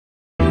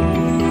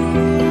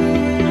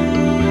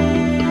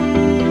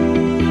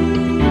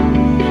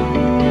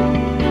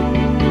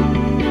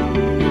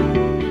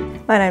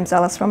My name's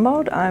Alice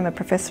Rumbold. I'm a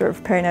Professor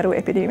of Perinatal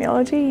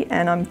Epidemiology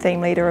and I'm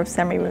Theme Leader of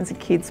SAHMRI and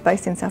Kids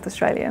based in South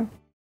Australia.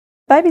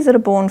 Babies that are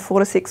born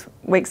 4 to 6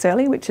 weeks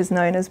early, which is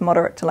known as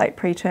moderate to late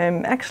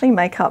preterm, actually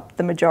make up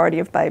the majority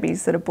of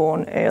babies that are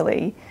born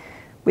early,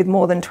 with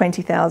more than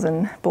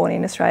 20,000 born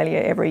in Australia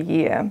every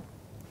year.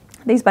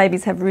 These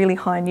babies have really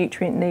high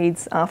nutrient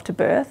needs after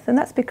birth, and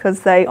that's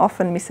because they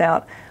often miss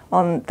out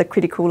on the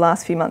critical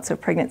last few months of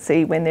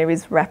pregnancy when there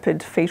is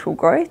rapid fetal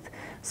growth,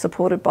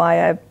 supported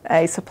by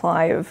a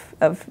supply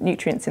of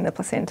nutrients in the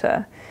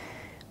placenta.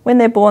 When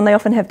they're born, they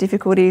often have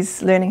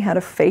difficulties learning how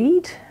to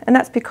feed, and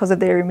that's because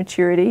of their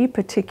immaturity,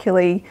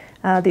 particularly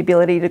the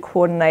ability to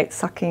coordinate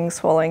sucking,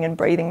 swallowing and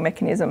breathing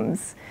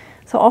mechanisms.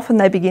 So often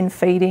they begin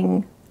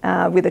feeding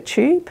with a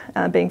tube,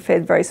 being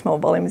fed very small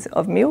volumes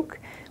of milk,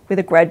 with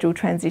a gradual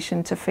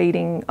transition to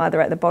feeding either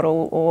at the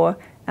bottle or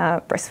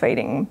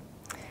breastfeeding.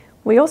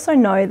 We also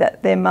know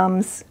that their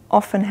mums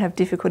often have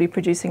difficulty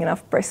producing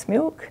enough breast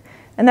milk,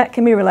 and that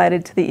can be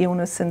related to the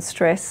illness and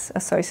stress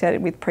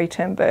associated with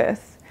preterm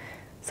birth.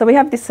 So we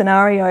have this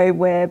scenario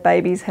where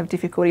babies have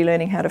difficulty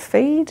learning how to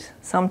feed,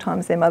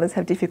 sometimes their mothers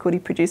have difficulty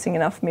producing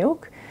enough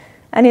milk,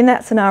 and in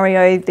that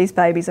scenario these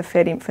babies are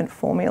fed infant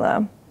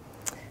formula.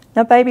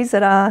 Now babies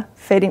that are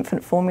fed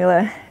infant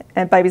formula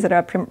and babies that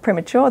are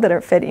premature that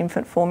are fed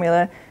infant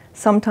formula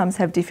sometimes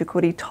have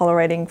difficulty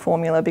tolerating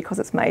formula because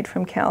it's made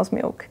from cow's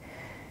milk.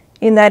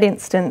 In that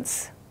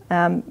instance,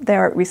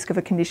 they're at risk of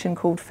a condition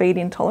called feed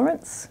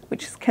intolerance,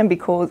 which can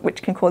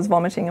cause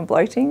vomiting and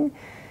bloating,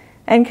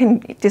 and can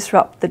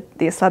disrupt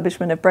the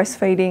establishment of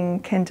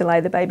breastfeeding, can delay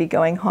the baby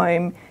going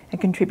home, and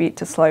contribute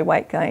to slow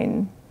weight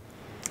gain.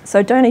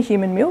 So donor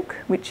human milk,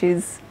 which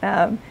is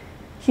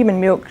human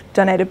milk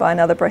donated by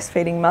another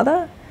breastfeeding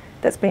mother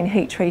that's been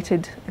heat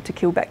treated to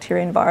kill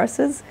bacteria and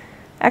viruses,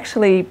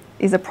 actually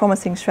is a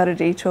promising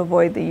strategy to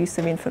avoid the use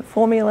of infant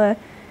formula,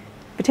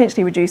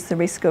 potentially reduce the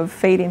risk of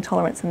feed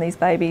intolerance in these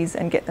babies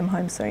and get them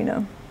home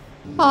sooner.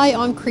 Hi,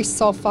 I'm Chris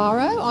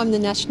Solfaro. I'm the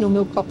National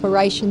Milk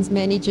Operations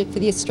Manager for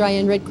the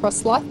Australian Red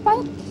Cross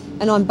Lifeblood,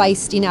 and I'm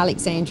based in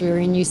Alexandria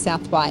in New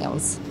South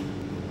Wales.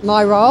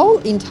 My role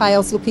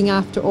entails looking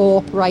after all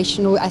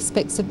operational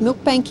aspects of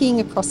milk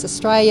banking across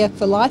Australia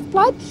for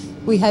Lifeblood.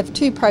 We have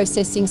 2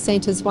 processing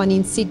centres, one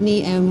in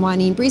Sydney and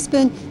one in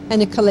Brisbane,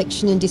 and a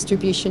collection and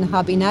distribution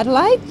hub in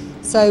Adelaide.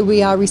 So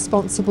we are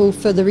responsible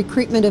for the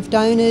recruitment of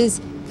donors,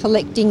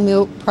 collecting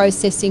milk,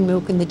 processing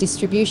milk and the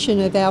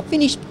distribution of our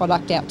finished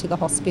product out to the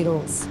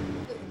hospitals.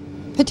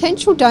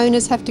 Potential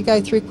donors have to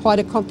go through quite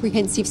a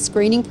comprehensive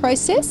screening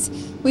process.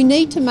 We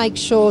need to make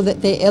sure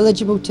that they're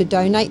eligible to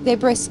donate their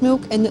breast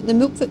milk and that the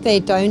milk that they're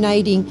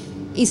donating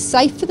is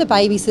safe for the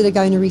babies that are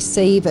going to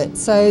receive it.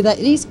 So that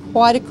it is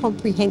quite a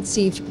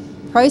comprehensive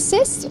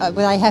process.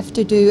 They have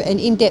to do an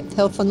in-depth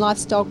health and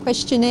lifestyle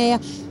questionnaire.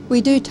 We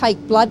do take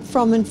blood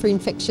from them for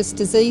infectious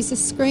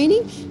diseases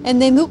screening,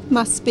 and their milk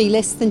must be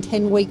less than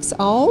 10 weeks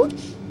old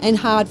and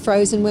hard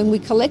frozen when we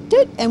collect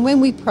it, and when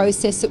we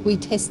process it we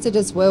test it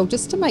as well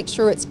just to make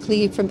sure it's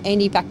clear from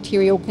any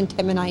bacterial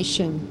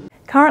contamination.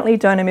 Currently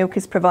donor milk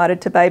is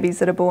provided to babies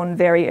that are born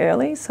very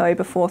early, so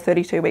before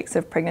 32 weeks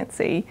of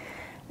pregnancy.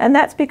 And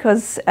that's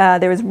because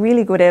there is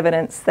really good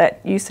evidence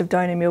that use of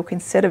donor milk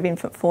instead of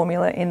infant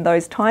formula in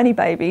those tiny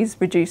babies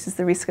reduces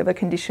the risk of a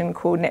condition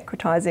called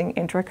necrotizing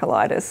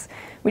enterocolitis,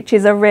 which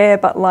is a rare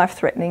but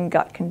life-threatening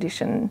gut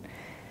condition.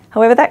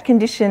 However, that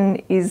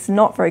condition is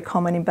not very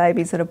common in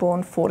babies that are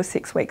born 4 to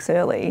 6 weeks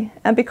early,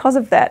 and because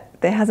of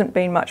that, there hasn't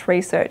been much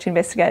research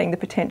investigating the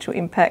potential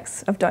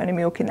impacts of donor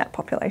milk in that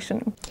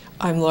population.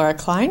 I'm Laura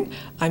Klein.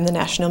 I'm the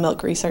National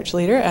Milk Research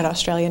Leader at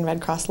Australian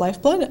Red Cross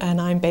Lifeblood,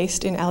 and I'm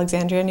based in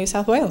Alexandria, New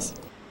South Wales.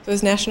 So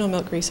as National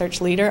Milk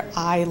Research Leader,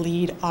 I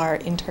lead our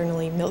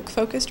internally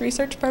milk-focused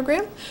research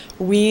program.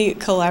 We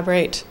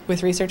collaborate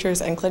with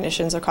researchers and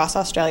clinicians across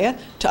Australia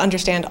to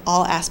understand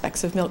all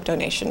aspects of milk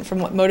donation, from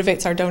what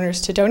motivates our donors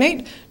to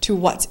donate, to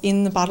what's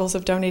in the bottles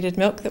of donated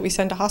milk that we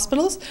send to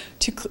hospitals,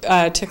 to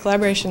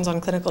collaborations on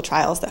clinical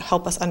trials that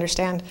help us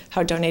understand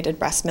how donated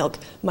breast milk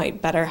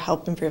might better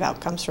help improve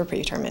outcomes for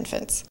preterm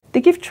infants. The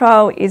GIFT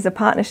trial is a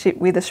partnership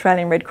with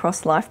Australian Red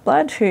Cross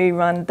Lifeblood, who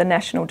run the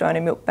National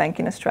Donor Milk Bank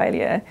in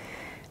Australia.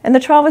 And the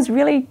trial was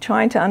really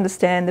trying to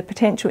understand the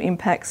potential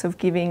impacts of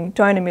giving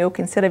donor milk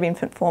instead of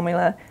infant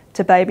formula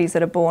to babies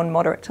that are born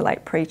moderate to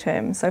late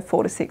preterm, so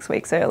 4 to 6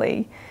 weeks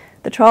early.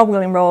 The trial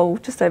will enrol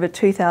just over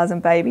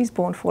 2,000 babies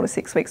born 4 to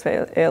 6 weeks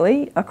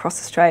early across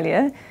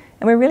Australia,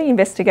 and we're really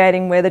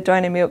investigating whether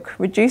donor milk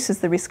reduces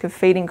the risk of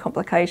feeding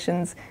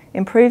complications,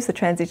 improves the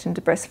transition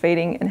to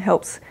breastfeeding and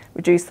helps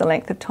reduce the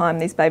length of time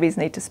these babies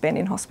need to spend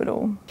in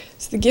hospital.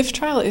 So the GIFT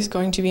trial is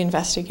going to be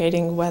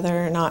investigating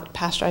whether or not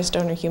pasteurized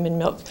donor human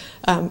milk,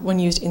 when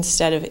used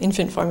instead of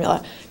infant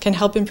formula, can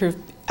help improve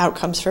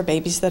outcomes for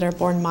babies that are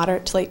born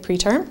moderate to late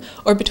preterm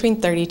or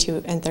between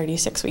 32 and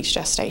 36 weeks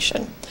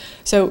gestation.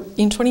 So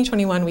in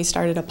 2021 we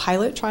started a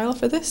pilot trial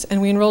for this,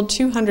 and we enrolled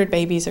 200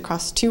 babies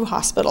across 2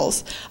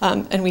 hospitals,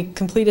 and we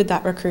completed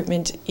that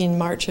recruitment in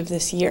March of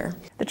this year.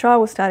 The trial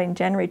will start in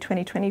January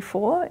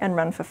 2024 and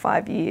run for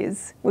 5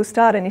 years. We'll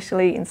start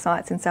initially in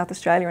sites in South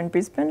Australia and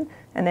Brisbane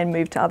and then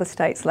move to other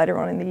states later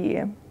on in the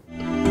year.